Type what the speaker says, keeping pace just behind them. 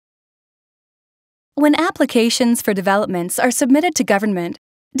When applications for developments are submitted to government,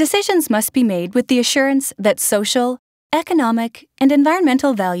 decisions must be made with the assurance that social, economic, and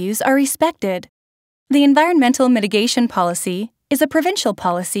environmental values are respected. The Environmental Mitigation Policy is a provincial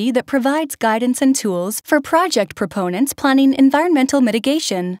policy that provides guidance and tools for project proponents planning environmental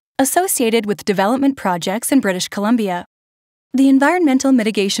mitigation associated with development projects in British Columbia. The Environmental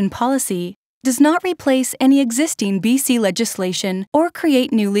Mitigation Policy does not replace any existing BC legislation or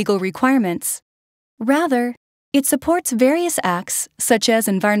create new legal requirements. Rather, it supports various acts such as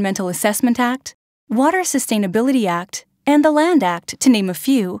Environmental Assessment Act, Water Sustainability Act, and the Land Act, to name a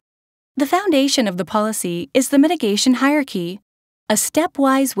few. The foundation of the policy is the mitigation hierarchy, a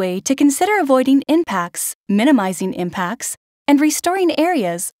stepwise way to consider avoiding impacts, minimizing impacts, and restoring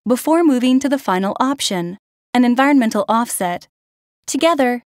areas before moving to the final option, an environmental offset.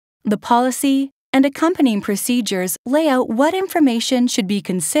 Together, the policy and accompanying procedures lay out what information should be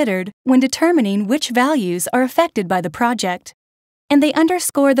considered when determining which values are affected by the project, and they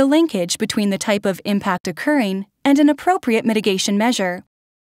underscore the linkage between the type of impact occurring and an appropriate mitigation measure.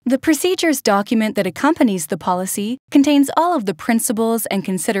 The procedures document that accompanies the policy contains all of the principles and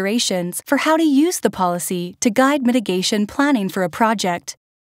considerations for how to use the policy to guide mitigation planning for a project.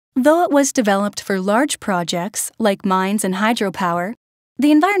 Though it was developed for large projects like mines and hydropower,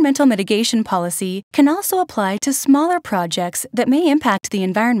 the Environmental Mitigation Policy can also apply to smaller projects that may impact the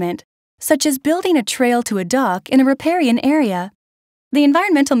environment, such as building a trail to a dock in a riparian area. The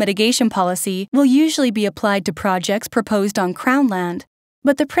Environmental Mitigation Policy will usually be applied to projects proposed on Crown land,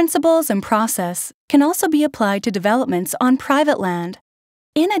 but the principles and process can also be applied to developments on private land.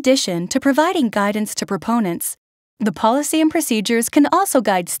 In addition to providing guidance to proponents, the policy and procedures can also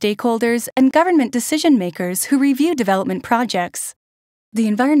guide stakeholders and government decision-makers who review development projects. The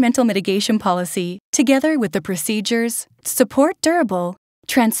Environmental Mitigation Policy, together with the procedures, support durable,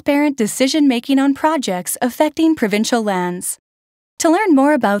 transparent decision-making on projects affecting provincial lands. To learn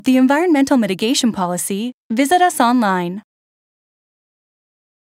more about the Environmental Mitigation Policy, visit us online.